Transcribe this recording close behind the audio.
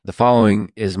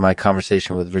following is my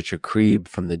conversation with Richard Craib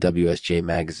from the WSJ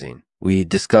Magazine. We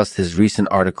discussed his recent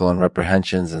article on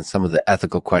reprehensions and some of the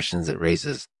ethical questions it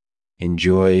raises.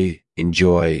 Enjoy.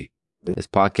 This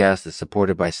podcast is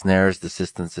supported by Snares, the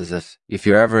Systems. If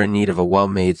you're ever in need of a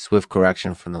well-made, swift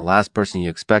correction from the last person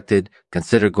you expected,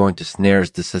 consider going to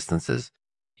Snares, the Systems.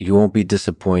 You won't be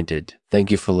disappointed. Thank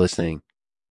you for listening.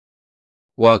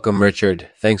 Welcome, Richard.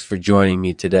 Thanks for joining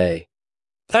me today.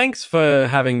 Thanks for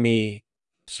having me.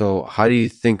 So, how do you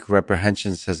think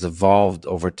reprehensions has evolved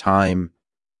over time?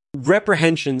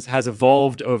 Reprehensions has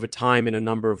evolved over time in a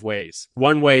number of ways.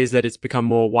 One way is that it's become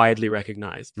more widely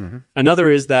recognized. Another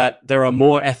is that there are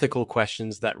more ethical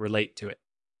questions that relate to it.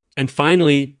 And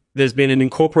finally, there's been an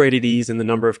incorporated ease in the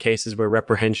number of cases where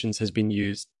reprehensions has been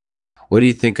used. What do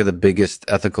you think are the biggest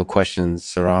ethical questions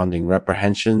surrounding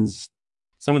reprehensions?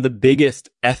 Some of the biggest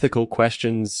ethical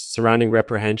questions surrounding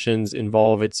reprehensions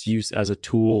involve its use as a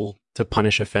tool to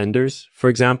punish offenders. For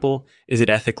example, is it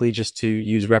ethically just to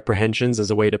use reprehensions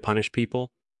as a way to punish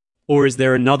people? Or is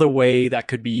there another way that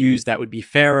could be used that would be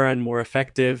fairer and more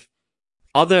effective?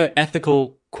 Other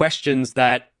ethical questions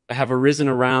that have arisen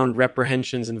around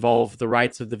reprehensions involve the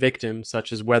rights of the victim,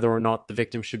 such as whether or not the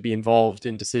victim should be involved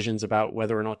in decisions about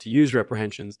whether or not to use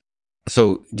reprehensions.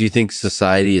 So, do you think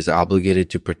society is obligated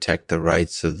to protect the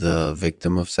rights of the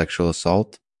victim of sexual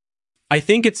assault? I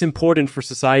think it's important for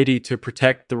society to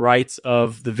protect the rights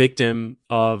of the victim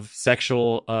of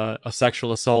sexual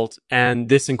assault, and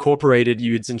this incorporated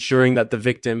ensuring that the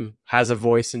victim has a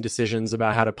voice in decisions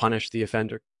about how to punish the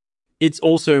offender. It's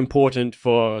also important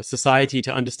for society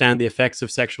to understand the effects of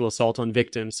sexual assault on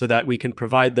victims so that we can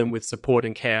provide them with support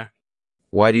and care.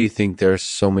 Why do you think there are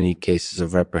so many cases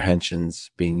of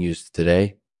reprehensions being used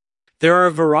today? There are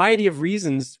a variety of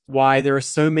reasons why there are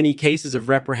so many cases of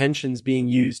reprehensions being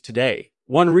used today.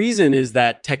 One reason is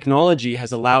that technology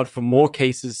has allowed for more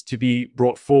cases to be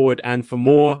brought forward and for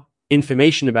more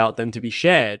information about them to be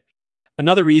shared.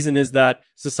 Another reason is that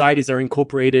societies are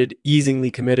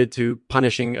easily committed to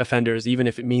punishing offenders, even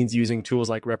if it means using tools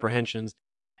like reprehensions.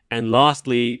 And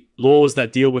lastly, laws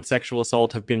that deal with sexual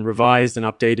assault have been revised and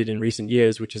updated in recent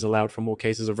years, which has allowed for more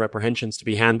cases of reprehensions to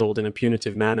be handled in a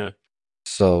punitive manner.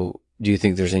 So, do you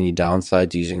think there's any downside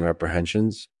to using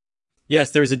reprehensions?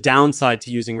 Yes, there is a downside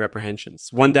to using reprehensions.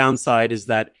 One downside is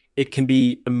that it can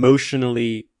be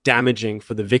emotionally damaging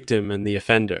for the victim and the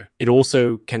offender. It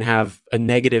also can have a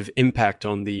negative impact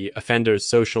on the offender's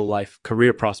social life,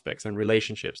 career prospects, and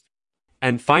relationships.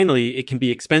 And finally, it can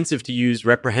be expensive to use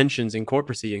reprehensions in court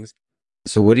proceedings.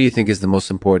 So what do you think is the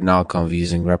most important outcome of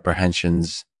using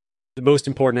reprehensions? The most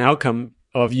important outcome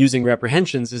of using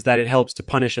reprehensions is that it helps to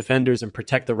punish offenders and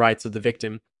protect the rights of the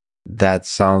victim. That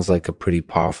sounds like a pretty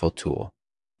powerful tool.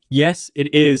 Yes,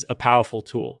 it is a powerful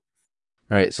tool.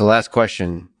 All right, so last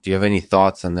question. Do you have any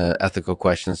thoughts on the ethical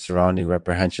questions surrounding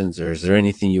reprehensions, or is there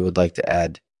anything you would like to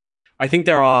add? I think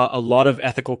there are a lot of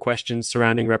ethical questions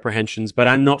surrounding reprehensions, but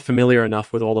I'm not familiar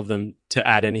enough with all of them to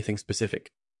add anything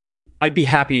specific. I'd be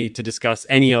happy to discuss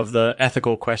any of the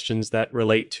ethical questions that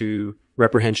relate to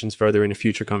reprehensions further in a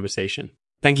future conversation.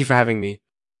 Thank you for having me.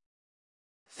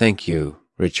 Thank you,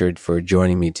 Richard, for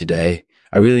joining me today.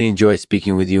 I really enjoy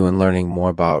speaking with you and learning more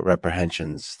about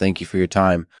reprehensions. Thank you for your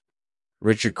time.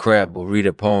 Richard Craib will read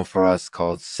a poem for us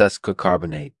called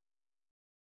Sesquicarbonate.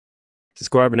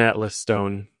 Sesquicarbonateless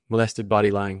stone, molested body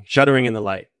lying, shuddering in the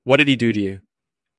light. What did he do to you?